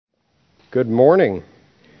Good morning.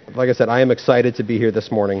 Like I said, I am excited to be here this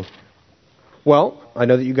morning. Well, I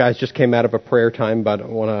know that you guys just came out of a prayer time, but I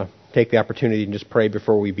want to take the opportunity and just pray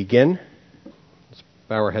before we begin. Let's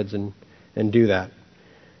bow our heads and do that.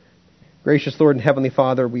 Gracious Lord and Heavenly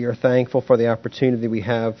Father, we are thankful for the opportunity we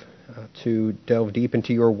have to delve deep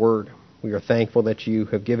into your word. We are thankful that you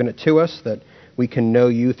have given it to us, that we can know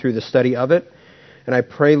you through the study of it. And I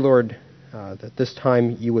pray, Lord, that this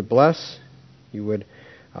time you would bless, you would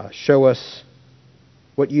show us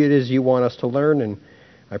what it is you want us to learn, and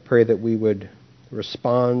I pray that we would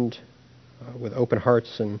respond with open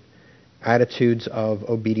hearts and attitudes of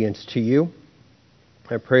obedience to you.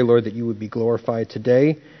 I pray, Lord, that you would be glorified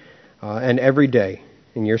today and every day.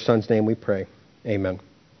 In your Son's name we pray. Amen.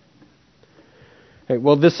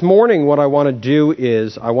 Well, this morning what I want to do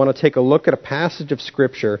is I want to take a look at a passage of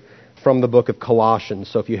Scripture from the book of Colossians.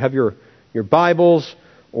 So if you have your Bibles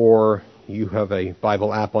or you have a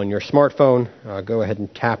Bible app on your smartphone, go ahead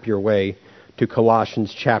and tap your way to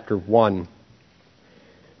Colossians chapter 1.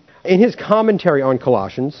 In his commentary on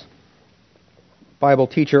Colossians, Bible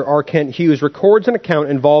teacher R. Kent Hughes records an account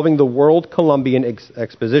involving the World Columbian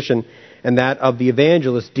Exposition and that of the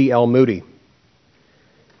evangelist D.L. Moody.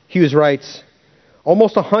 Hughes writes,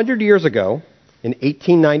 almost 100 years ago, in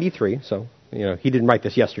 1893, so he didn't write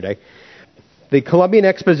this yesterday, the Columbian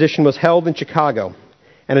Exposition was held in Chicago,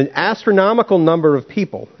 and an astronomical number of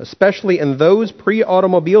people, especially in those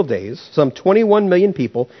pre-automobile days, some 21 million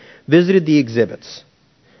people, visited the exhibits.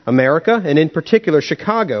 America, and in particular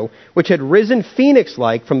Chicago, which had risen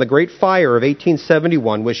phoenix-like from the Great Fire of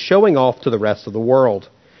 1871, was showing off to the rest of the world,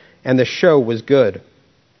 and the show was good.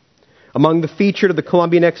 Among the featured of the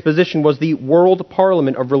Columbian Exposition was the World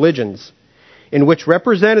Parliament of Religions, in which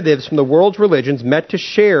representatives from the world's religions met to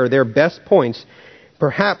share their best points,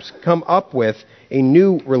 perhaps come up with a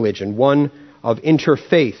new religion, one of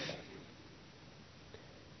interfaith.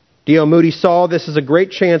 D.L. Moody saw this as a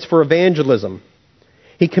great chance for evangelism.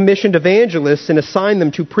 He commissioned evangelists and assigned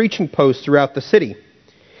them to preaching posts throughout the city.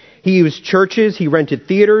 He used churches, he rented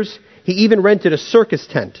theaters, he even rented a circus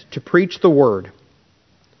tent to preach the word.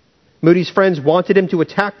 Moody's friends wanted him to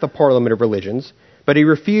attack the Parliament of Religions, but he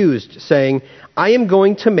refused, saying, I am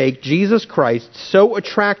going to make Jesus Christ so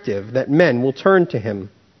attractive that men will turn to him.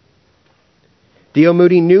 D.L.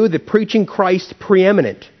 Moody knew that preaching Christ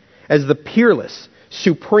preeminent as the peerless,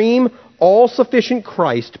 supreme, all-sufficient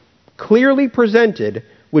Christ clearly presented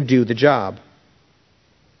would do the job.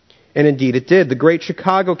 And indeed it did. The Great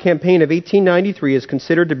Chicago Campaign of 1893 is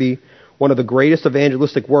considered to be one of the greatest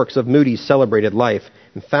evangelistic works of Moody's celebrated life,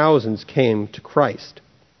 and thousands came to Christ.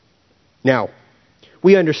 Now,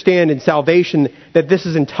 we understand in salvation that this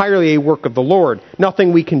is entirely a work of the Lord.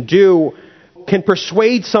 Nothing we can do can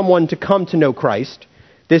persuade someone to come to know Christ.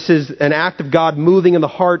 This is an act of God moving in the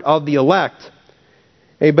heart of the elect.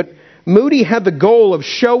 But Moody had the goal of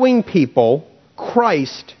showing people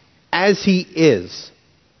Christ as he is.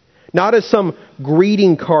 Not as some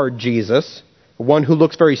greeting card Jesus, one who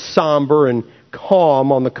looks very somber and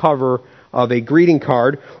calm on the cover of a greeting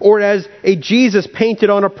card, or as a Jesus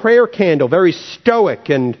painted on a prayer candle, very stoic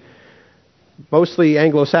and mostly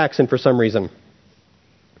Anglo-Saxon for some reason.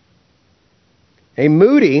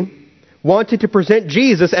 Moody wanted to present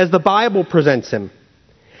Jesus as the Bible presents him,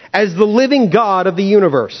 as the living God of the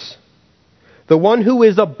universe, the one who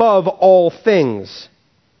is above all things.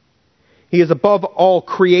 He is above all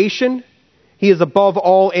creation. He is above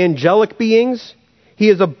all angelic beings. He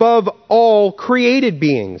is above all created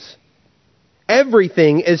beings.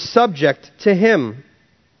 Everything is subject to him.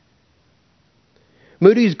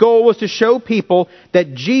 Moody's goal was to show people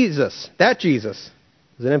that Jesus,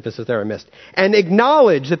 there's an emphasis there I missed, and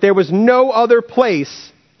acknowledge that there was no other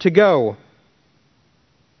place to go.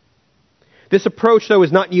 This approach, though,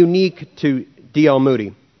 is not unique to D.L.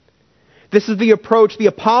 Moody. This is the approach the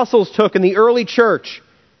apostles took in the early church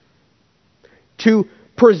to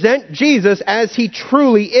present Jesus as he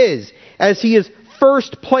truly is, as he is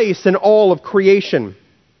first place in all of creation.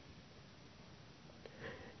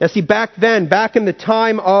 Now see, back in the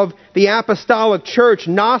time of the apostolic church,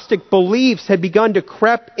 Gnostic beliefs had begun to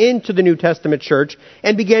creep into the New Testament church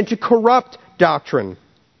and began to corrupt doctrine.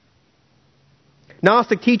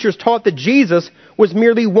 Gnostic teachers taught that Jesus was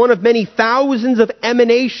merely one of many thousands of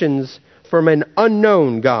emanations from an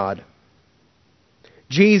unknown God.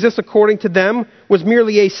 Jesus, according to them, was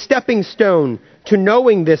merely a stepping stone to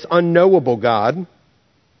knowing this unknowable God,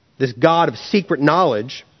 this God of secret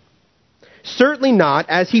knowledge. Certainly not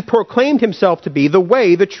as he proclaimed himself to be the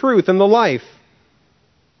way, the truth, and the life.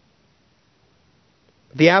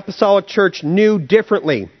 The apostolic church knew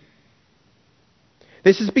differently.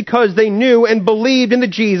 This is because they knew and believed in the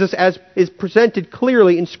Jesus as is presented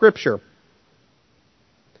clearly in Scripture.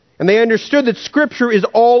 And they understood that Scripture is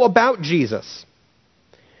all about Jesus.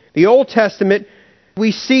 The Old Testament,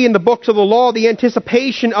 we see in the books of the law the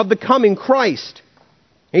anticipation of the coming Christ.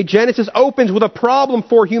 Genesis opens with a problem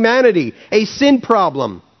for humanity, a sin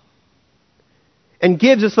problem, and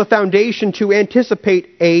gives us the foundation to anticipate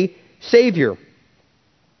a Savior.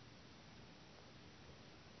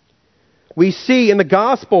 We see in the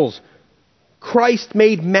Gospels Christ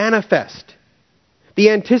made manifest.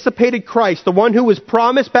 The anticipated Christ, the one who was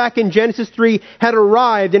promised back in Genesis 3, had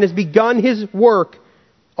arrived and has begun His work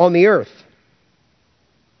on the earth.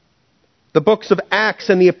 The books of Acts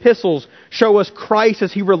and the epistles show us Christ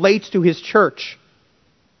as He relates to His church.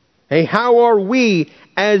 Hey, how are we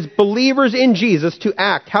as believers in Jesus to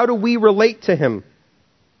act? How do we relate to Him?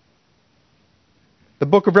 The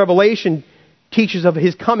book of Revelation teaches of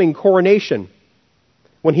His coming coronation,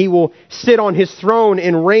 when He will sit on His throne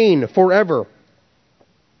and reign forever.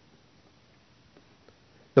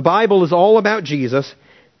 The Bible is all about Jesus,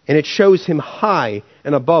 and it shows Him high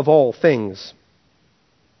and above all things.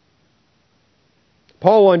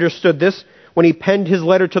 Paul understood this when he penned his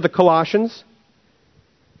letter to the Colossians.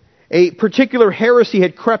 A particular heresy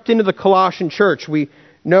had crept into the Colossian church. We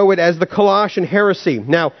know it as the Colossian heresy.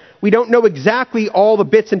 Now, we don't know exactly all the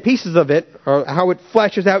bits and pieces of it, or how it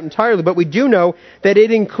fleshes out entirely, but we do know that it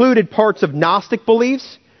included parts of Gnostic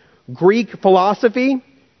beliefs, Greek philosophy,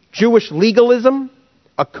 Jewish legalism,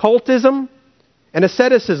 occultism, and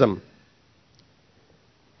asceticism.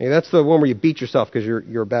 Hey, that's the one where you beat yourself because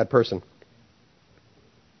you're a bad person.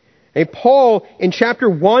 And Paul, in chapter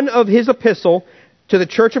 1 of his epistle to the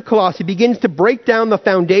church of Colossae, begins to break down the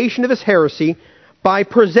foundation of this heresy by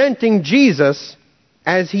presenting Jesus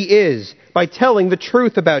as He is, by telling the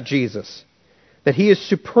truth about Jesus, that He is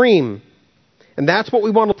supreme. And that's what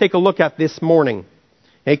we want to take a look at this morning.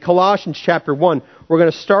 In Colossians chapter 1, we're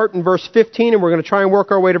going to start in verse 15 and we're going to try and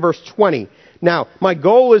work our way to verse 20. Now, my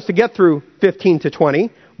goal is to get through 15 to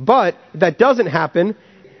 20, but if that doesn't happen,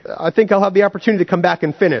 I think I'll have the opportunity to come back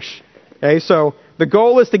and finish. Okay, so the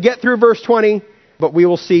goal is to get through verse 20, but we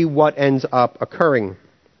will see what ends up occurring.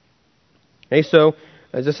 Okay, so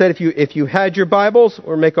as I said, if you had your Bibles,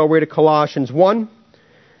 we'll make our way to Colossians 1,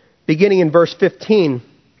 beginning in verse 15.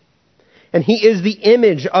 And He is the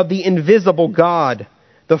image of the invisible God,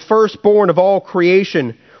 the firstborn of all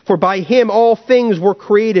creation. For by Him all things were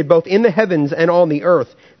created, both in the heavens and on the earth,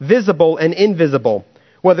 visible and invisible.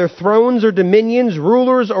 Whether thrones or dominions,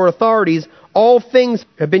 rulers or authorities, all things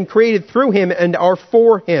have been created through Him and are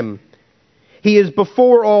for Him. He is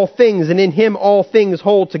before all things, and in Him all things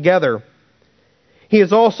hold together. He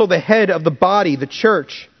is also the head of the body, the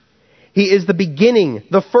church. He is the beginning,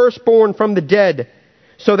 the firstborn from the dead,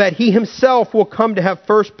 so that He Himself will come to have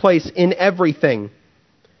first place in everything.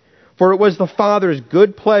 For it was the Father's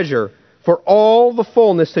good pleasure for all the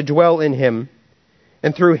fullness to dwell in Him,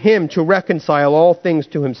 and through Him to reconcile all things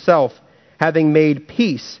to Himself, having made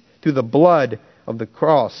peace through the blood of the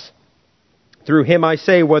cross. Through Him, I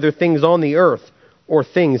say, whether things on the earth or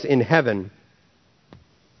things in heaven.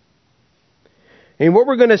 And what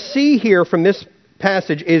we're going to see here from this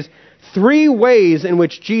passage is 3 ways in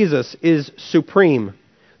which Jesus is supreme.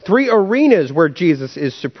 3 arenas where Jesus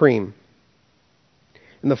is supreme.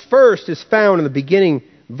 And the first is found in the beginning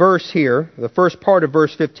verse here, the first part of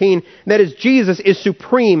verse 15, and that is Jesus is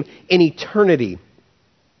supreme in eternity.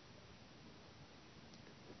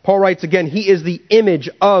 Paul writes again, He is the image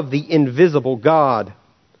of the invisible God.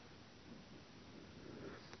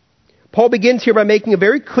 Paul begins here by making a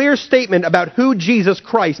very clear statement about who Jesus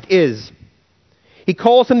Christ is. He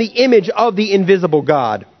calls Him the image of the invisible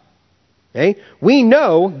God. Okay? We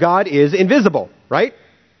know God is invisible, right?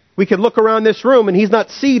 We could look around this room and He's not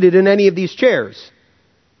seated in any of these chairs.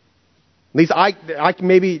 At least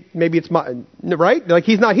maybe it's my, right? Like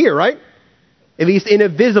He's not here, right? At least in a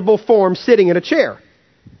visible form sitting in a chair.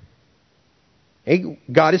 Okay?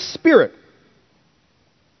 God is spirit.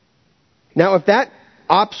 Now, if that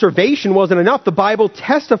observation wasn't enough, the Bible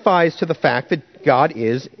testifies to the fact that God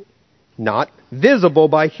is not visible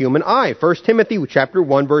by human eye. 1 Timothy chapter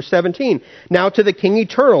 1, verse 17. Now to the King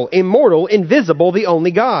eternal, immortal, invisible, the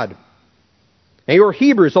only God. Or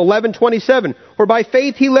Hebrews 11:27. For by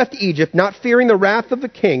faith he left Egypt, not fearing the wrath of the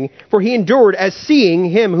king, for he endured as seeing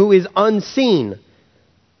Him who is unseen.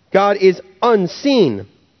 God is unseen.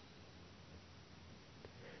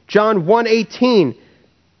 John 1:18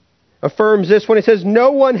 affirms this when it says,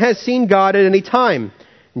 no one has seen God at any time.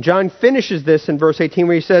 And John finishes this in verse 18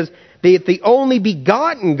 where he says, the only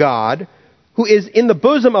begotten God who is in the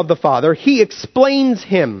bosom of the Father, He explains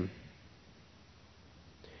Him.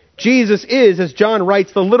 Jesus is, as John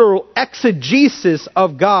writes, the literal exegesis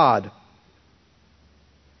of God.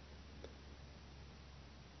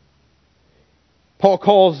 Paul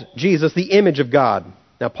calls Jesus the image of God.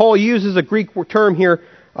 Now, Paul uses a Greek term here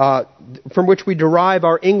from which we derive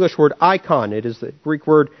our English word icon. It is the Greek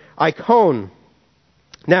word icon.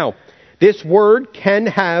 Now, this word can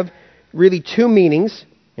have really two meanings.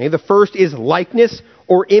 Okay? The first is likeness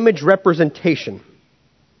or image representation.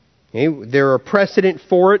 Okay? There are precedent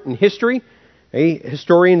for it in history. Okay?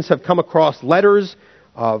 Historians have come across letters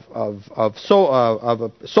of a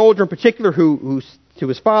soldier in particular who to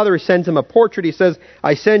his father, he sends him a portrait. He says,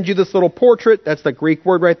 I send you this little portrait. That's the Greek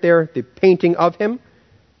word right there, the painting of him.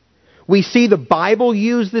 We see the Bible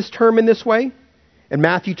use this term in this way. In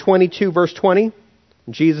Matthew 22, verse 20,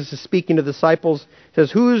 Jesus is speaking to the disciples. He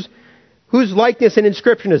says, whose likeness and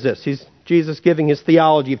inscription is this? Jesus giving his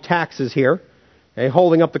theology of taxes here, okay,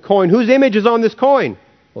 holding up the coin. Whose image is on this coin?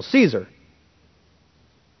 Well, Caesar.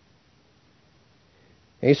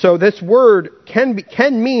 Okay, so this word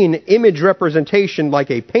can mean image representation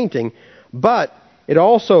like a painting, but it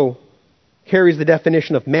also carries the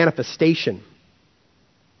definition of manifestation,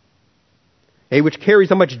 okay, which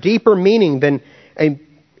carries a much deeper meaning than an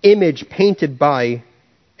image painted by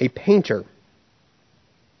a painter.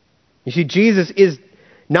 You see, Jesus is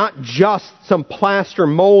not just some plaster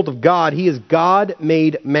mold of God. He is God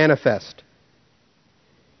made manifest.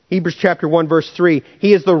 Hebrews chapter 1, verse 3,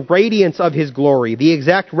 He is the radiance of His glory, the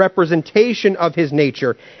exact representation of His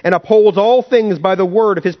nature, and upholds all things by the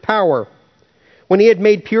word of His power. When He had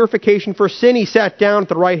made purification for sin, He sat down at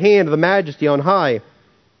the right hand of the Majesty on high.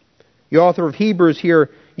 The author of Hebrews here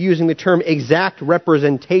using the term exact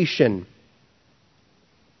representation.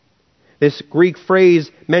 This Greek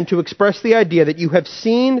phrase meant to express the idea that you have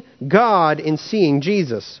seen God in seeing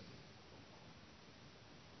Jesus.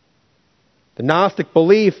 The Gnostic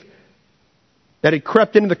belief that had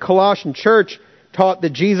crept into the Colossian church taught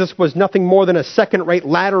that Jesus was nothing more than a second-rate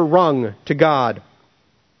ladder rung to God.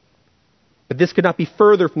 But this could not be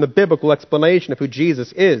further from the biblical explanation of who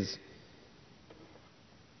Jesus is.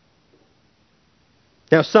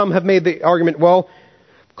 Now, some have made the argument, well,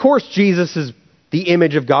 of course Jesus is the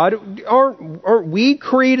image of God. Aren't we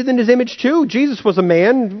created in His image too? Jesus was a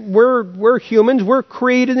man. We're humans. We're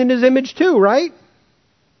created in His image too, right?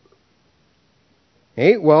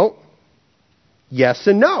 Okay, well, yes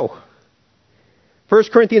and no. 1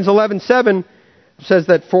 Corinthians 11:7 says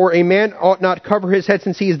that for a man ought not cover his head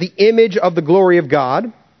since he is the image of the glory of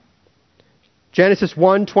God. Genesis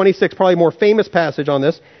 1:26, probably a more famous passage on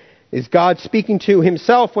this, is God speaking to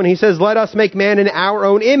Himself when He says, let us make man in our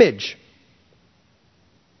own image.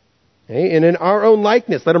 Okay, and in our own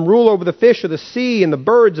likeness. Let him rule over the fish of the sea and the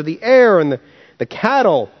birds of the air and the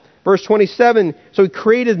cattle. Verse 27, so He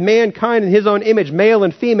created mankind in His own image, male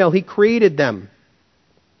and female, He created them.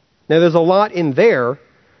 Now there's a lot in there,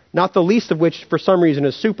 not the least of which for some reason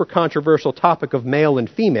is a super controversial topic of male and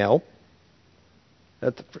female.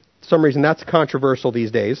 For some reason that's controversial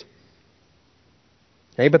these days.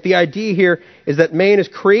 Okay, but the idea here is that man is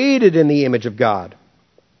created in the image of God.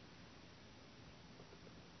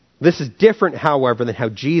 This is different, however, than how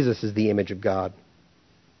Jesus is the image of God.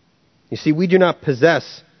 You see, we do not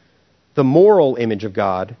possess the moral image of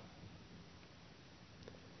God.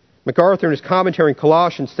 MacArthur, in his commentary in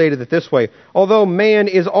Colossians, stated it this way, although man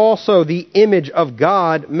is also the image of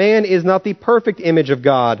God, man is not the perfect image of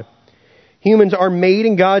God. Humans are made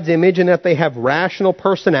in God's image in that they have rational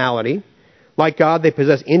personality. Like God, they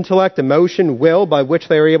possess intellect, emotion, will, by which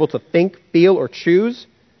they are able to think, feel, or choose.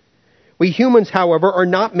 We humans, however, are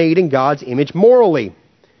not made in God's image morally,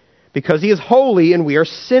 because He is holy and we are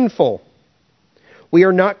sinful. We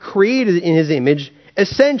are not created in His image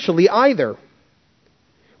essentially either.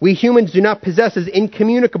 We humans do not possess His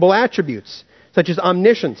incommunicable attributes, such as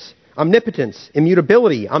omniscience, omnipotence,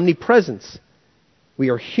 immutability, omnipresence. We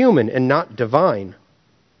are human and not divine.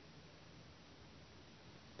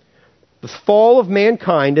 The fall of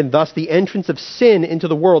mankind and thus the entrance of sin into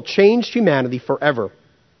the world changed humanity forever.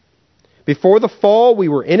 Before the fall, we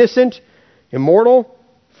were innocent, immortal,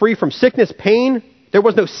 free from sickness, pain. There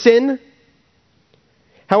was no sin.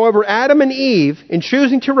 However, Adam and Eve, in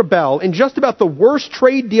choosing to rebel in just about the worst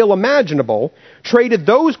trade deal imaginable, traded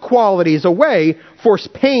those qualities away for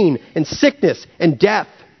pain and sickness and death.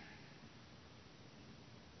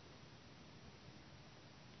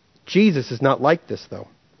 Jesus is not like this, though.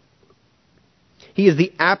 He is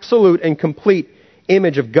the absolute and complete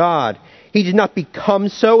image of God. He did not become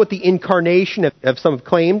so at the incarnation, as some have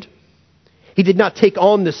claimed. He did not take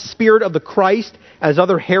on the Spirit of the Christ, as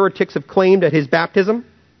other heretics have claimed at His baptism.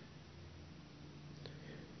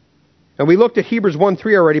 And we looked at Hebrews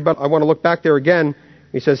 1:3 already, but I want to look back there again.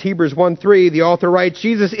 He says, Hebrews 1:3, the author writes,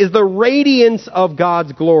 Jesus is the radiance of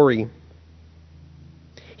God's glory.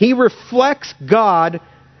 He reflects God,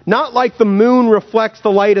 not like the moon reflects the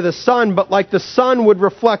light of the sun, but like the sun would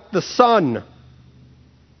reflect the sun.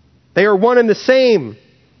 They are one and the same.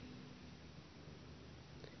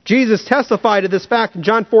 Jesus testified to this fact in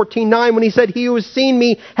John 14:9 when he said, he who has seen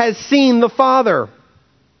me has seen the Father.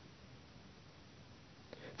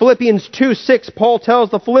 Philippians 2:6, Paul tells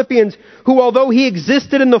the Philippians, who although he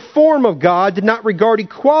existed in the form of God, did not regard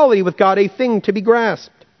equality with God a thing to be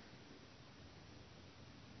grasped.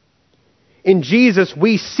 In Jesus,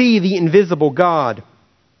 we see the invisible God.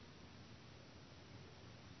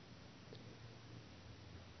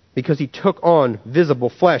 Because he took on visible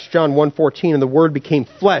flesh. John 1:14, and the Word became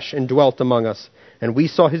flesh and dwelt among us. And we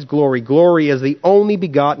saw his glory, glory as the only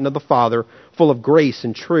begotten of the Father, full of grace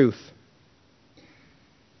and truth.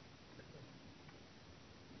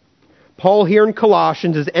 Paul here in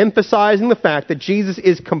Colossians is emphasizing the fact that Jesus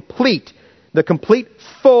is complete, the complete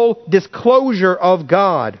full disclosure of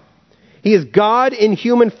God. He is God in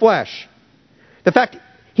human flesh. The fact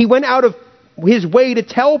he went out of his way to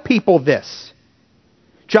tell people this.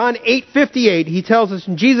 John 8:58, he tells us,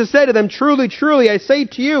 and Jesus said to them, truly, truly, I say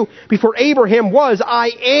to you, before Abraham was,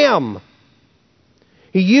 I am.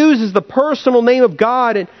 He uses the personal name of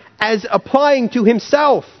God as applying to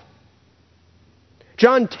himself.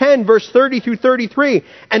 John 10, verse 30 through 33,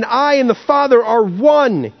 and I and the Father are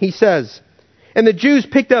one, he says. And the Jews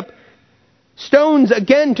picked up stones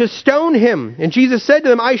again to stone him. And Jesus said to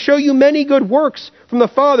them, I show you many good works from the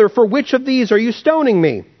Father. For which of these are you stoning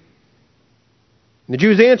me? And the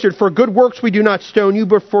Jews answered, for good works we do not stone you,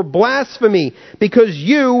 but for blasphemy, because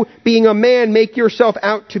you, being a man, make yourself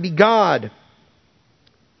out to be God.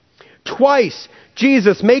 Twice,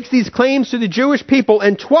 Jesus makes these claims to the Jewish people,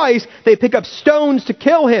 and twice they pick up stones to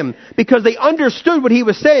kill him because they understood what he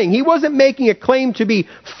was saying. He wasn't making a claim to be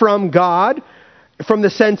from God, from the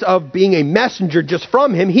sense of being a messenger just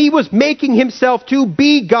from him. He was making himself to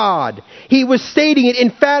be God. He was stating it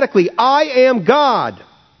emphatically, I am God.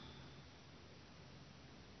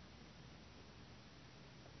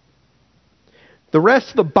 The rest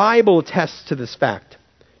of the Bible attests to this fact.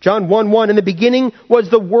 John 1:1, in the beginning was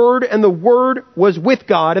the Word, and the Word was with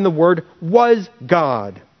God, and the Word was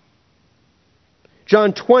God.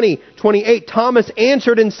 John 20:28, Thomas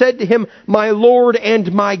answered and said to him, my Lord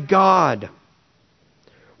and my God.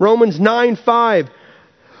 Romans 9:5,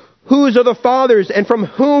 whose are the fathers, and from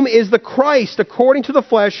whom is the Christ, according to the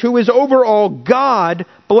flesh, who is over all, God,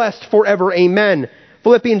 blessed forever. Amen.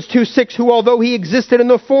 Philippians 2:6, who although he existed in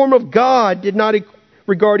the form of God, did not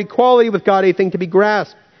regard equality with God a thing to be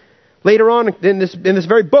grasped. Later on in this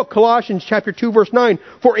very book, Colossians chapter 2, verse 9,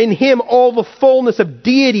 for in him all the fullness of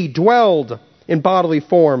deity dwelled in bodily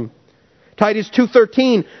form. Titus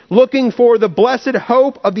 2:13, looking for the blessed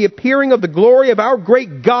hope of the appearing of the glory of our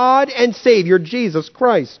great God and Savior, Jesus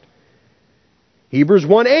Christ. Hebrews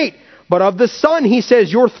 1:8, but of the Son, he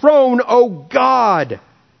says, your throne, O God,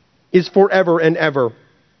 is forever and ever.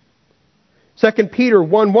 2 Peter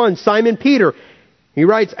 1:1, Simon Peter, he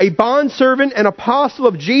writes, a bondservant and apostle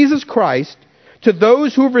of Jesus Christ, to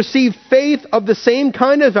those who have received faith of the same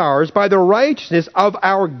kind as ours by the righteousness of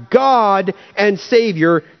our God and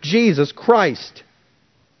Savior, Jesus Christ.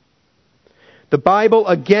 The Bible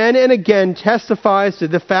again and again testifies to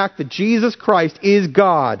the fact that Jesus Christ is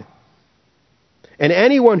God. And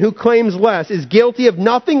anyone who claims less is guilty of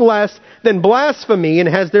nothing less than blasphemy and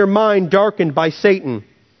has their mind darkened by Satan.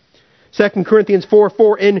 2 Corinthians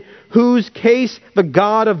 4:4, in whose case the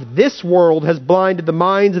God of this world has blinded the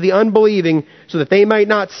minds of the unbelieving so that they might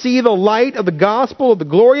not see the light of the gospel of the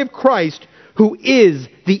glory of Christ, who is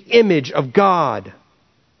the image of God.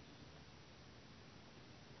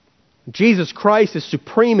 Jesus Christ is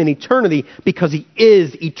supreme in eternity because he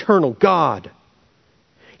is eternal God.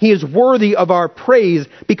 He is worthy of our praise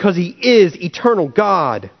because he is eternal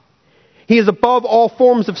God. He is above all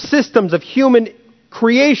forms of systems of human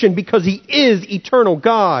creation because he is eternal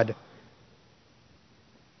God.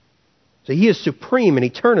 So he is supreme in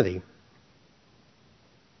eternity.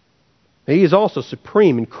 And he is also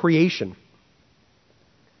supreme in creation.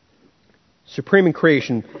 Supreme in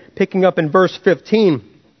creation. Picking up in verse 15,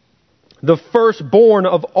 the firstborn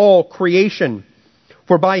of all creation.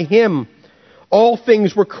 For by him all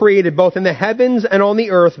things were created, both in the heavens and on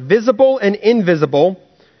the earth, visible and invisible.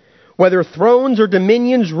 Whether thrones or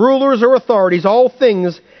dominions, rulers or authorities, all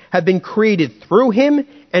things have been created through him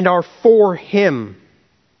and are for him.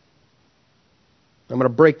 I'm going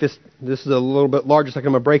to break this. This is a little bit larger, so I'm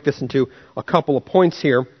going to break this into a couple of points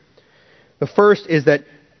here. The first is that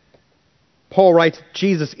Paul writes,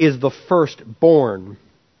 Jesus is the firstborn.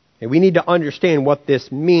 And we need to understand what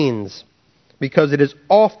this means, because it is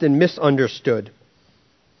often misunderstood.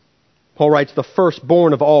 Paul writes, the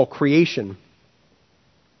firstborn of all creation.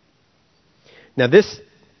 Now this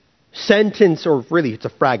sentence, or really it's a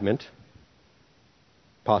fragment,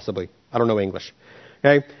 possibly, I don't know English.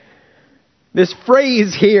 Okay? This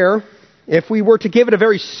phrase here, if we were to give it a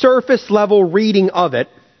very surface level reading of it,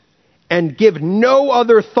 and give no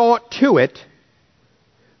other thought to it,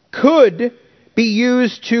 could be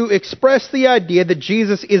used to express the idea that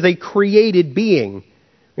Jesus is a created being.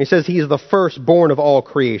 He says he is the firstborn of all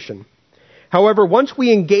creation. However, once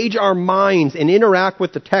we engage our minds and interact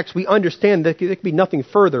with the text, we understand that there could be nothing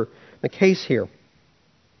further the case here.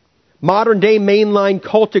 Modern day mainline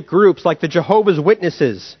cultic groups like the Jehovah's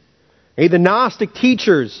Witnesses, the Gnostic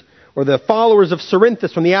teachers, or the followers of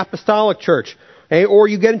Cerinthus from the Apostolic Church, or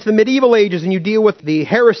you get into the medieval ages and you deal with the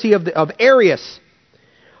heresy of Arius,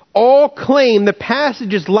 all claim that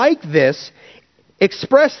passages like this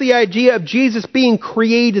express the idea of Jesus being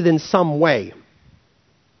created in some way.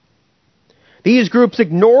 These groups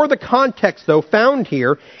ignore the context, though, found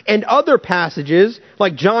here, and other passages,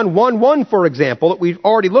 like John 1:1, for example, that we've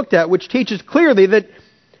already looked at, which teaches clearly that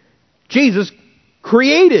Jesus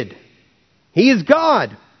created. He is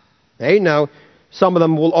God. Now, some of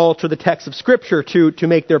them will alter the text of Scripture to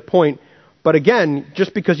make their point. But again,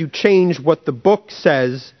 just because you change what the book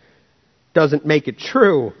says doesn't make it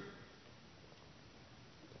true.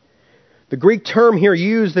 The Greek term here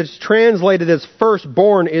used that's translated as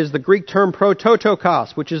firstborn is the Greek term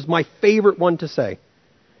prototokos, which is my favorite one to say.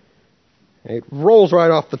 It rolls right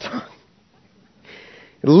off the tongue.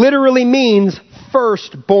 It literally means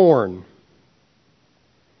firstborn.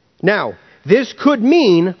 Now, this could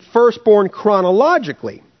mean firstborn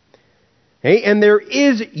chronologically. And there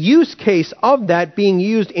is use case of that being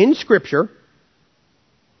used in Scripture.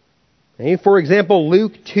 For example,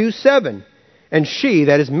 Luke 2:7. And she,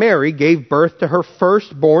 that is Mary, gave birth to her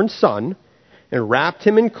firstborn son, and wrapped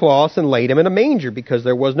him in cloths and laid him in a manger, because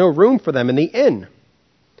there was no room for them in the inn.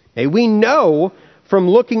 We know from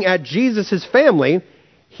looking at Jesus' family,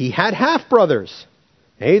 he had half-brothers.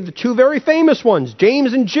 The two very famous ones,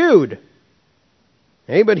 James and Jude.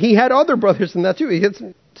 But he had other brothers than that too. He had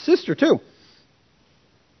a sister too.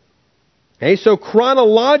 So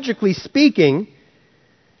chronologically speaking,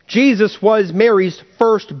 Jesus was Mary's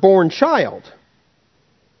firstborn child.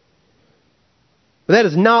 But that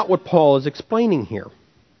is not what Paul is explaining here.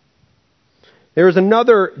 There is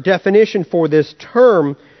another definition for this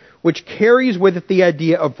term which carries with it the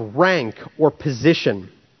idea of rank or position.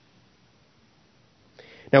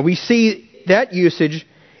 Now we see that usage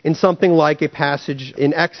in something like a passage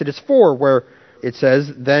in Exodus 4 where it says,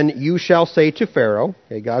 "Then you shall say to Pharaoh,"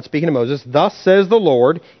 God speaking to Moses, "Thus says the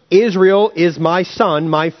Lord, Israel is my son,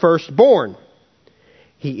 my firstborn."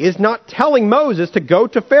 He is not telling Moses to go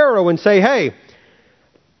to Pharaoh and say, "Hey,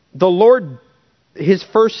 the Lord, his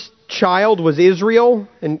first child was Israel,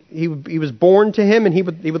 and he was born to him, and he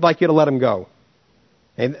would like you to let him go."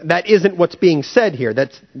 And that isn't what's being said here.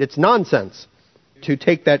 It's nonsense to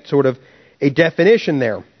take that sort of a definition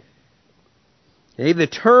there. The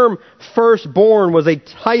term firstborn was a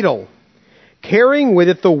title, carrying with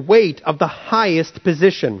it the weight of the highest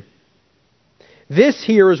position. This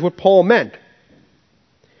here is what Paul meant.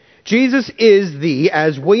 Jesus is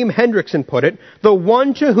as William Hendrickson put it, the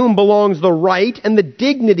one to whom belongs the right and the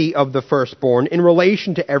dignity of the firstborn in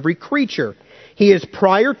relation to every creature. He is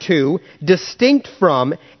prior to, distinct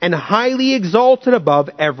from, and highly exalted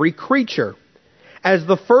above every creature. As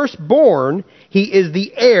the firstborn, he is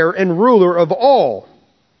the heir and ruler of all.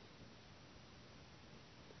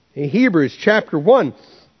 In Hebrews chapter 1,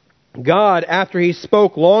 God, after he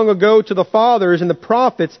spoke long ago to the fathers and the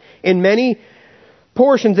prophets in many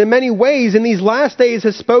portions, in many ways, in these last days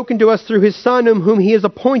has spoken to us through his Son, whom he has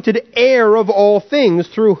appointed heir of all things,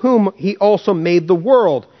 through whom he also made the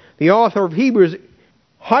world. The author of Hebrews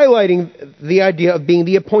highlighting the idea of being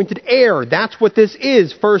the appointed heir. That's what this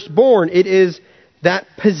is, firstborn. It is that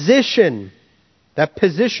position, that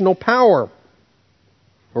positional power,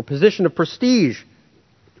 or position of prestige.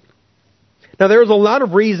 Now, there's a lot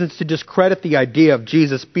of reasons to discredit the idea of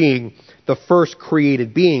Jesus being the first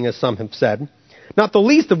created being, as some have said, not the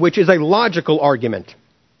least of which is a logical argument.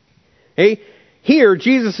 Here,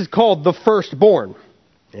 Jesus is called the firstborn.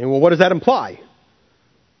 Well, what does that imply?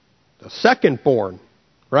 The secondborn,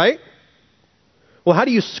 right? Well, how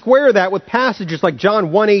do you square that with passages like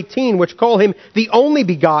John 1:18, which call him the only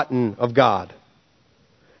begotten of God?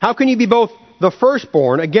 How can you be both the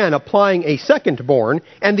firstborn, again applying a secondborn,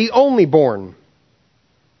 and the onlyborn?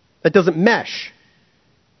 That doesn't mesh.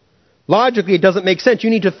 Logically, it doesn't make sense. You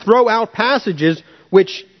need to throw out passages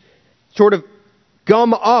which sort of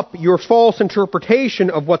gum up your false interpretation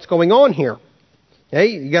of what's going on here. Okay?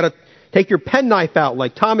 You got to take your penknife out,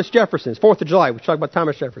 like Thomas Jefferson's 4th of July. We talk about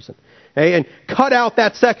Thomas Jefferson. Okay? And cut out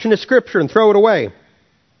that section of Scripture and throw it away.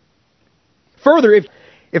 Further,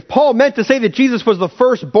 if Paul meant to say that Jesus was the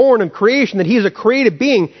firstborn of creation, that he is a created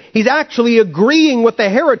being, he's actually agreeing with the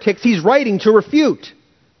heretics he's writing to refute.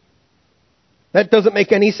 That doesn't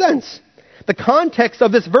make any sense. The context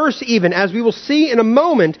of this verse, even, as we will see in a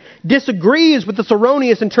moment, disagrees with this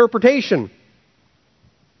erroneous interpretation.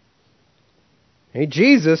 Okay,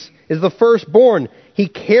 Jesus is the firstborn. He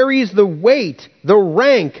carries the weight, the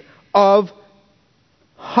rank of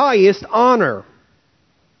highest honor.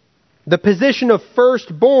 The position of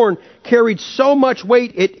firstborn carried so much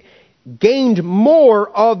weight, it gained more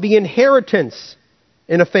of the inheritance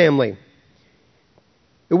in a family.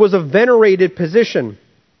 It was a venerated position.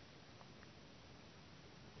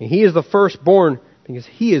 And he is the firstborn because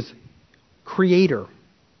he is creator.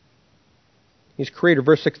 He's creator.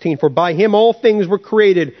 Verse 16, for by him all things were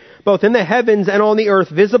created, both in the heavens and on the earth,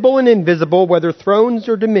 visible and invisible, whether thrones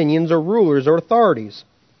or dominions or rulers or authorities.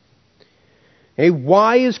 Okay,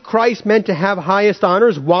 why is Christ meant to have highest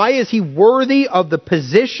honors? Why is he worthy of the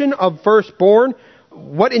position of firstborn?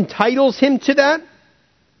 What entitles him to that?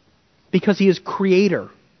 Because he is creator.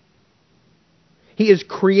 He is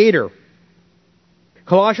creator.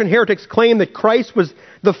 Colossian heretics claim that Christ was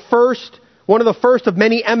one of the first of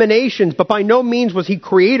many emanations, but by no means was he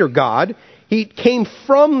creator God. He came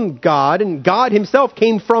from God, and God himself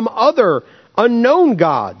came from other unknown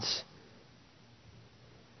gods.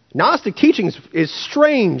 Gnostic teaching is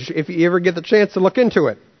strange if you ever get the chance to look into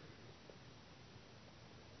it.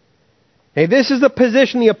 Hey, this is the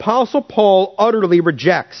position the Apostle Paul utterly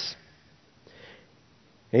rejects.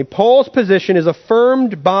 Hey, Paul's position is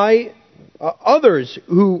affirmed by others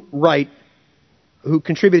who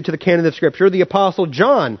contributed to the canon of Scripture. The Apostle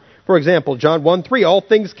John, for example, John 1:3, all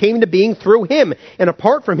things came into being through him, and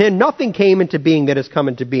apart from him nothing came into being that has come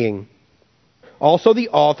into being. Also the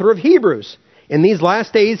author of Hebrews. In these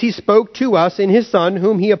last days he spoke to us in his Son,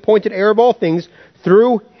 whom he appointed heir of all things,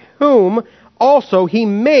 through whom also he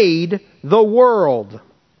made the world.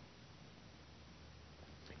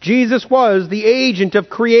 Jesus was the agent of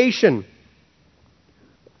creation.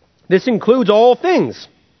 This includes all things.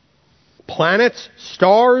 Planets,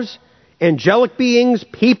 stars, angelic beings,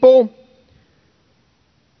 people.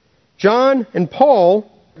 John and Paul,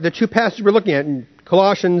 the two passages we're looking at in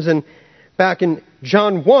Colossians and back in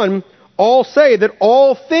John 1, all say that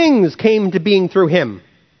all things came into being through him.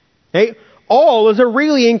 Okay? All is a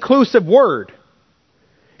really inclusive word.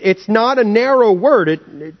 It's not a narrow word.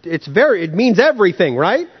 It means everything,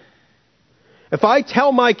 right? If I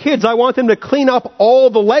tell my kids I want them to clean up all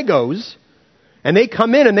the Legos, and they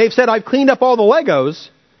come in and they've said, I've cleaned up all the Legos,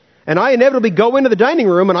 and I inevitably go into the dining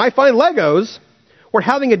room and I find Legos, we're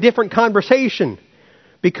having a different conversation.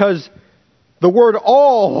 Because the word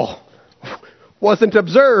all wasn't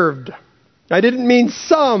observed. I didn't mean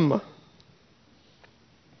some.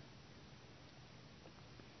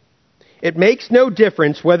 It makes no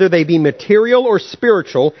difference whether they be material or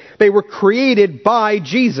spiritual. They were created by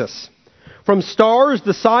Jesus. From stars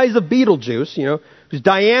the size of Betelgeuse, whose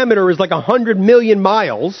diameter is like 100 million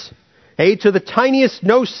miles, to the tiniest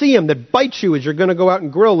no-see-um that bites you as you're going to go out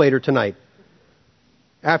and grill later tonight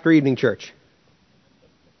after evening church.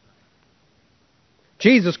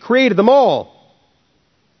 Jesus created them all.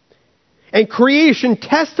 And creation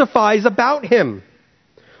testifies about him.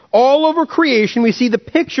 All over creation we see the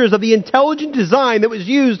pictures of the intelligent design that was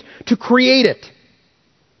used to create it.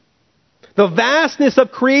 The vastness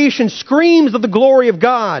of creation screams of the glory of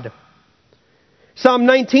God. Psalm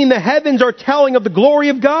 19, the heavens are telling of the glory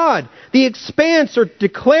of God. The expanse are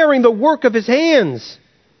declaring the work of his hands.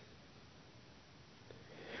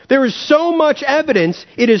 There is so much evidence,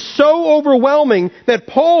 it is so overwhelming, that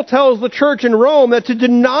Paul tells the church in Rome that to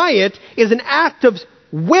deny it is an act of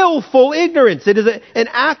willful ignorance. It is an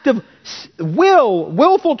act of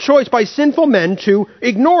willful choice by sinful men to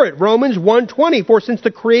ignore it. Romans 1:20, for since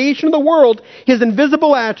the creation of the world, his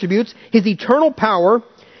invisible attributes, his eternal power,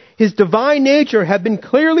 his divine nature have been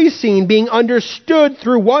clearly seen, being understood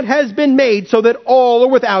through what has been made, so that all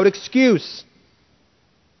are without excuse.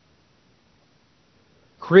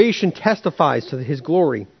 Creation testifies to his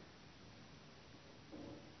glory.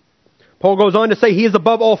 Paul goes on to say he is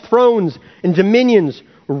above all thrones and dominions,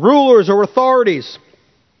 rulers or authorities.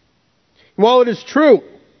 And while it is true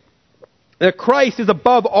That Christ is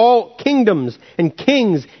above all kingdoms and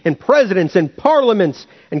kings and presidents and parliaments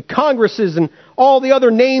and congresses and all the other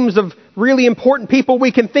names of really important people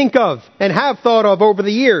we can think of and have thought of over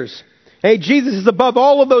the years. Hey, Jesus is above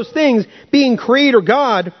all of those things, being Creator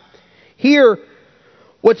God. Here,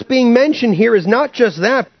 what's being mentioned here is not just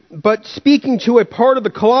that, but speaking to a part of the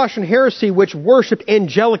Colossian heresy which worshipped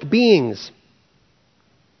angelic beings.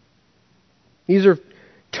 These are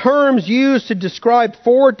terms used to describe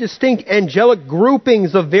four distinct angelic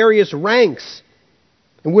groupings of various ranks,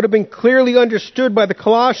 and would have been clearly understood by the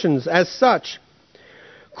Colossians as such.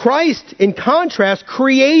 Christ, in contrast,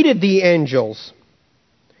 created the angels.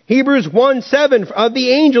 Hebrews 1:7, of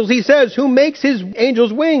the angels, he says, who makes his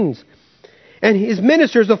angels wings, and his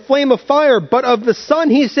ministers a flame of fire. But of the Son,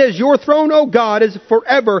 he says, your throne, O God, is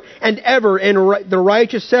forever and ever, and the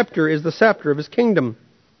righteous scepter is the scepter of his kingdom.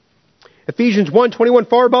 Ephesians 1:21,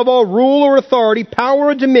 far above all rule or authority, power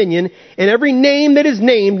or dominion, and every name that is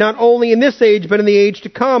named, not only in this age, but in the age to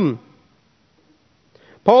come.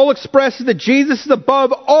 Paul expresses that Jesus is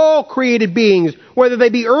above all created beings, whether they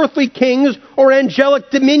be earthly kings or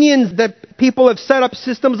angelic dominions that people have set up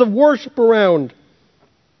systems of worship around.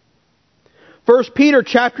 1 Peter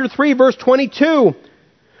chapter 3, verse 22,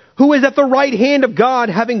 who is at the right hand of God,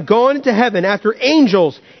 having gone into heaven after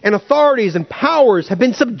angels and authorities and powers have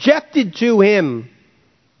been subjected to him.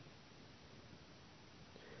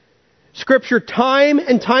 Scripture time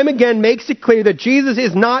and time again makes it clear that Jesus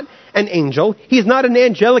is not an angel. He is not an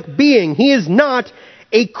angelic being. He is not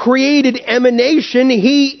a created emanation.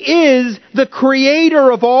 He is the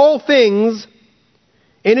Creator of all things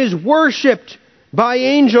and is worshipped by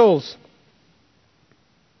angels.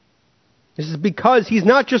 This is because He's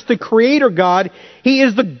not just the Creator God, He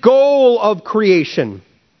is the goal of creation.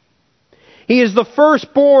 He is the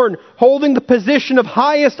firstborn, holding the position of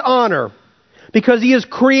highest honor, because He is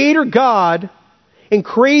Creator God and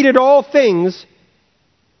created all things,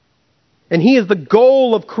 and He is the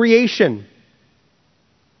goal of creation.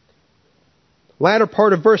 Latter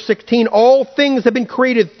part of verse 16, all things have been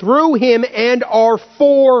created through Him and are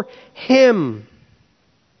for Him.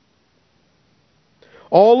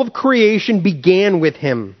 All of creation began with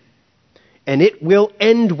Him, and it will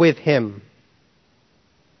end with Him.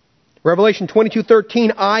 Revelation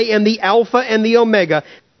 22:13, I am the Alpha and the Omega,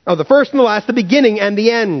 the first and the last, the beginning and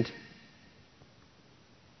the end.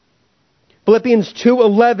 Philippians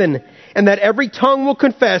 2:11, and that every tongue will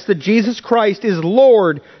confess that Jesus Christ is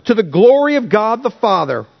Lord, to the glory of God the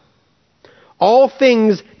Father. All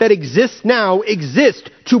things that exist now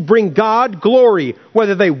exist to bring God glory,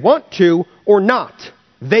 whether they want to or not.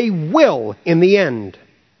 They will in the end.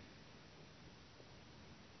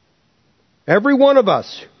 Every one of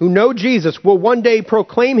us who know Jesus will one day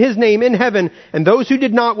proclaim His name in heaven, and those who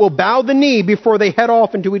did not will bow the knee before they head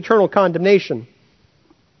off into eternal condemnation.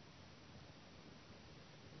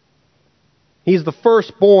 He's the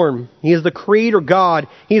firstborn. He is the Creator God.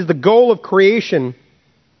 He is the goal of creation,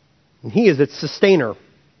 and He is its sustainer.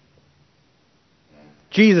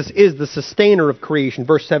 Jesus is the sustainer of creation.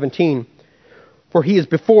 Verse 17, for He is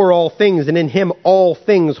before all things, and in Him all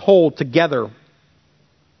things hold together.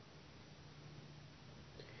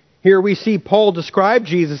 Here we see Paul describe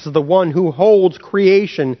Jesus as the one who holds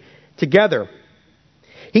creation together.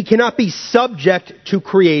 He cannot be subject to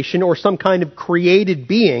creation or some kind of created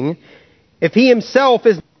being if He Himself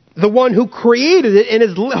is the one who created it and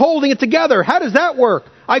is holding it together. How does that work?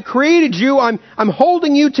 I created you, I'm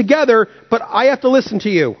holding you together, but I have to listen to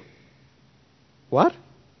you. What?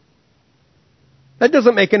 That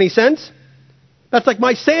doesn't make any sense. That's like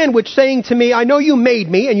my sandwich saying to me, I know you made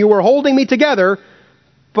me and you were holding me together,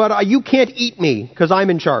 but you can't eat me because I'm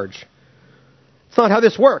in charge. It's not how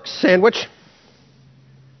this works, sandwich.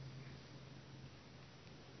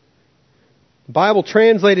 The Bible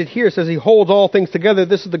translated here says He holds all things together.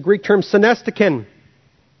 This is the Greek term synestiken.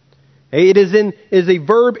 It is a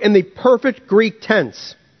verb in the perfect Greek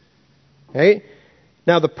tense. Okay?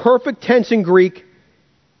 Now the perfect tense in Greek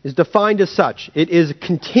is defined as such. It is a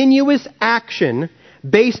continuous action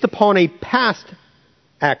based upon a past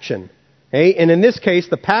action. Okay? And in this case,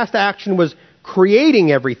 the past action was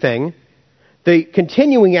creating everything. The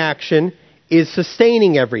continuing action is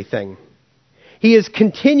sustaining everything. He is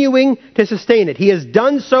continuing to sustain it. He has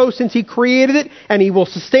done so since He created it, and He will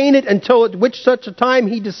sustain it until at which such a time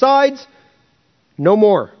He decides, no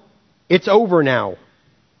more. It's over now.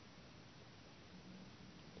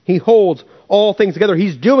 He holds all things together.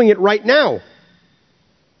 He's doing it right now.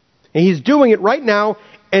 And He's doing it right now,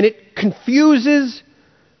 and it confuses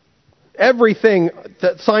everything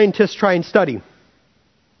that scientists try and study.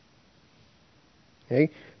 Okay?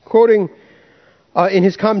 Quoting In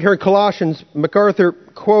his commentary on Colossians, MacArthur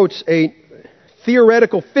quotes a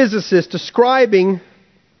theoretical physicist describing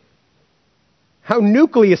how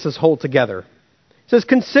nucleuses hold together. He says,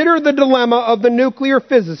 consider the dilemma of the nuclear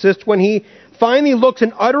physicist when he finally looks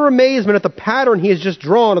in utter amazement at the pattern he has just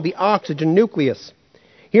drawn of the oxygen nucleus.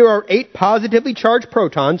 Here are 8 positively charged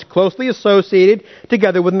protons closely associated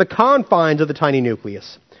together within the confines of the tiny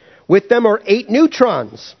nucleus. With them are 8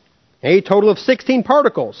 neutrons, a total of 16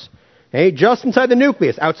 particles, just inside the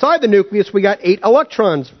nucleus. Outside the nucleus, we got 8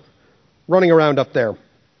 electrons running around up there.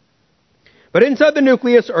 But inside the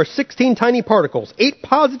nucleus are 16 tiny particles, 8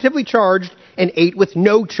 positively charged and 8 with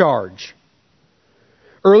no charge.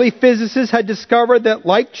 Early physicists had discovered that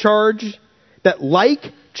like charges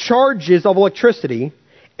of electricity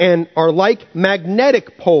and are like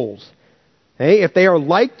magnetic poles. If they are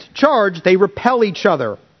like charged, they repel each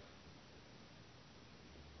other.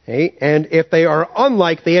 And if they are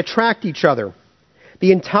unlike, they attract each other.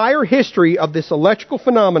 The entire history of this electrical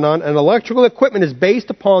phenomenon and electrical equipment is based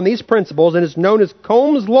upon these principles and is known as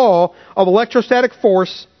Coulomb's law of electrostatic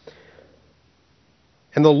force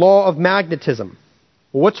and the law of magnetism.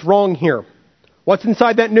 Well, what's wrong here? What's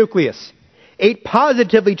inside that nucleus? 8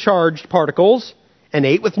 positively charged particles and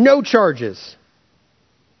 8 with no charges.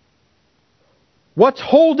 What's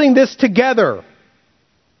holding this together?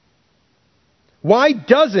 Why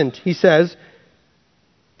doesn't, he says,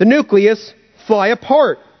 the nucleus fly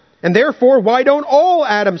apart? And therefore, why don't all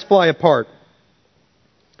atoms fly apart?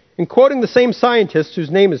 In quoting the same scientist, whose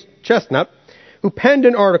name is Chestnut, who penned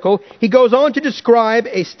an article, he goes on to describe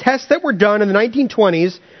a test that were done in the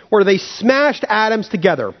 1920s where they smashed atoms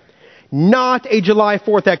together. Not a July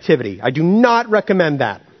 4th activity. I do not recommend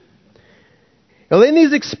that. Now, in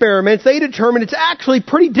these experiments, they determined it's actually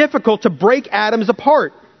pretty difficult to break atoms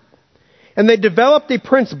apart. And they developed a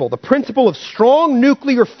principle. The principle of strong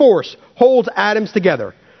nuclear force holds atoms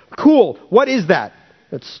together. Cool. What is that?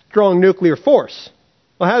 It's strong nuclear force.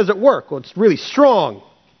 Well, how does it work? Well, it's really strong.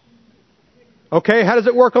 Okay, how does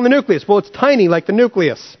it work on the nucleus? Well, it's tiny like the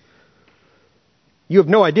nucleus. You have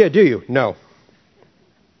no idea, do you? No.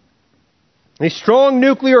 A strong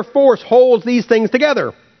nuclear force holds these things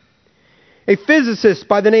together. A physicist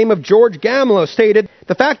by the name of George Gamow stated,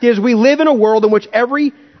 the fact is we live in a world in which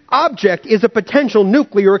every object is a potential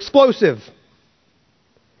nuclear explosive.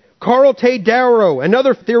 Carl Tay Darrow,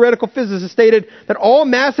 another theoretical physicist, stated that all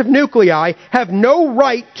massive nuclei have no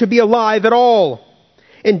right to be alive at all.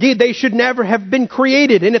 Indeed, they should never have been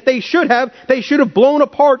created, and if they should have blown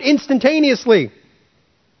apart instantaneously.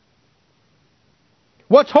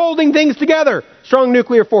 What's holding things together? Strong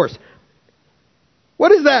nuclear force.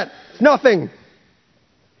 What is that? It's nothing.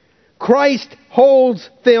 Christ holds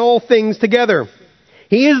all things together.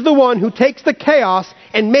 He is the one who takes the chaos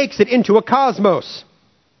and makes it into a cosmos.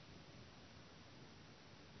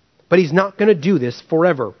 But He's not going to do this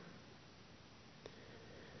forever.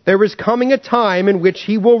 There is coming a time in which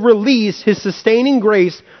He will release His sustaining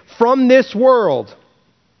grace from this world.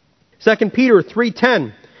 2 Peter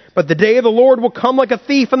 3:10. But the day of the Lord will come like a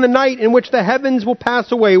thief in the night, in which the heavens will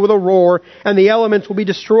pass away with a roar, and the elements will be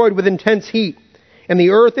destroyed with intense heat, and the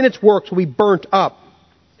earth and its works will be burnt up.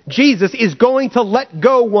 Jesus is going to let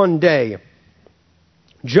go one day.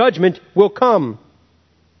 Judgment will come.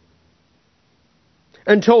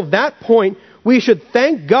 Until that point, we should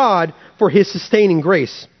thank God for His sustaining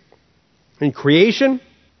grace. In creation,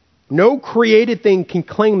 no created thing can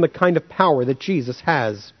claim the kind of power that Jesus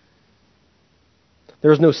has.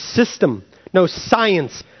 There is no system, no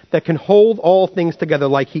science that can hold all things together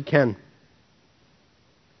like He can.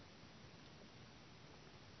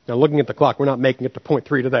 Now, looking at the clock, we're not making it to point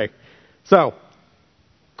 3 today. So,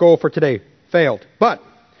 goal for today failed. But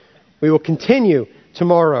we will continue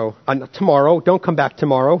tomorrow. Not tomorrow. Don't come back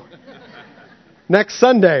tomorrow. Next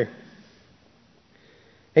Sunday.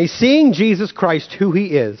 Seeing Jesus Christ who He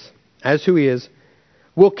is,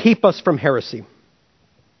 will keep us from heresy.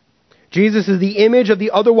 Jesus is the image of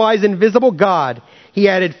the otherwise invisible God. He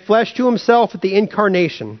added flesh to Himself at the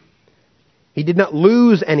incarnation. He did not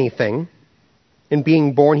lose anything in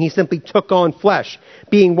being born. He simply took on flesh,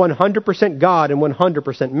 being 100% God and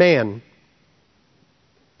 100% man.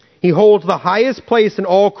 He holds the highest place in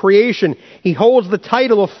all creation. He holds the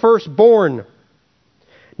title of firstborn.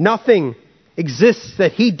 Nothing exists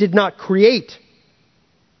that He did not create.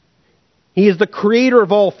 He is the creator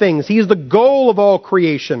of all things. He is the goal of all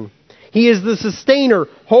creation. He is the sustainer,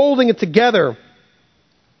 holding it together.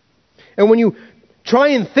 And when you try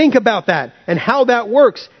and think about that and how that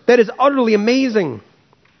works, that is utterly amazing.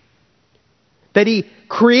 That He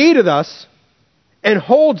created us and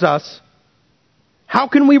holds us. How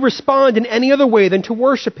can we respond in any other way than to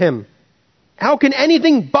worship Him? How can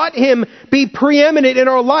anything but Him be preeminent in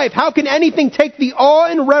our life? How can anything take the awe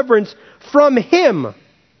and reverence from Him?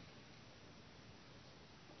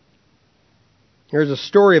 Here's a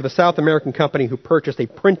story of a South American company who purchased a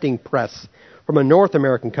printing press from a North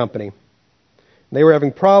American company. They were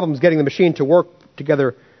having problems getting the machine to work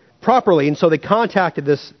together properly, and so they contacted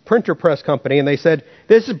this printer press company and they said,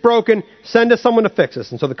 "This is broken, send us someone to fix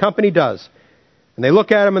this." And so the company does. And they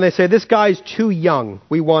look at him and they say, "This guy's too young.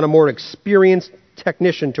 We want a more experienced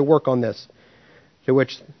technician to work on this." To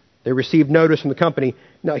which they received notice from the company,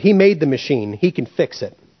 "No, he made the machine. He can fix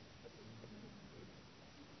it."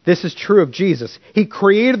 This is true of Jesus. He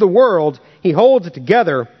created the world. He holds it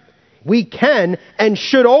together. We can and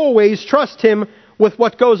should always trust Him with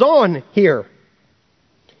what goes on here.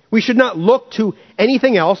 We should not look to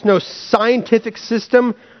anything else, no scientific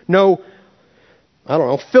system, no,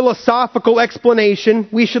 philosophical explanation.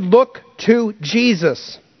 We should look to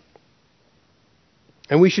Jesus.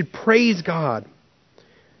 And we should praise God.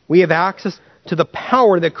 We have access to the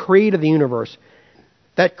power that created the universe.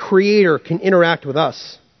 That Creator can interact with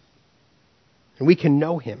us. And we can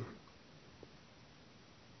know Him.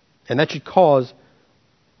 And that should cause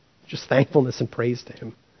just thankfulness and praise to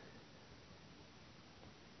Him.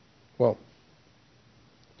 Well,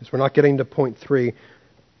 because we're not getting to point 3,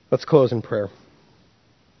 let's close in prayer.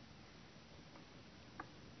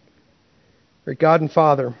 Great God and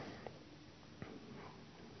Father,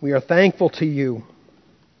 we are thankful to You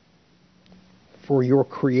for Your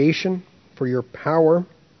creation, for Your power,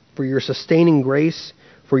 for Your sustaining grace,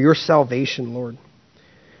 for Your salvation, Lord.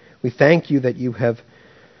 We thank You that You have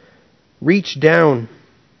reached down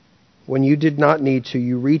when You did not need to.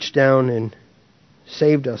 You reached down and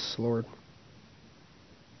saved us, Lord.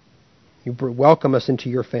 You welcome us into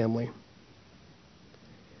Your family.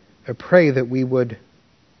 I pray that we would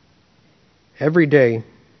every day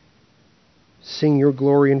sing Your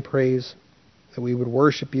glory and praise, that we would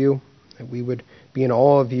worship You, that we would be in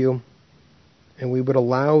awe of You, and we would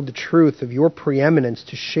allow the truth of Your preeminence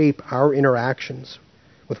to shape our interactions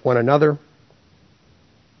with one another,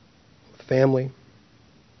 with family,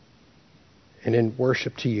 and in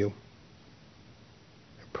worship to You.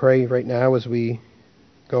 Pray right now as we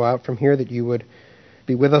go out from here that You would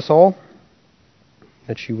be with us all,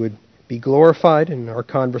 that You would be glorified in our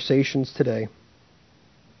conversations today.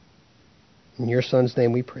 In Your Son's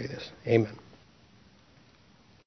name we pray this. Amen.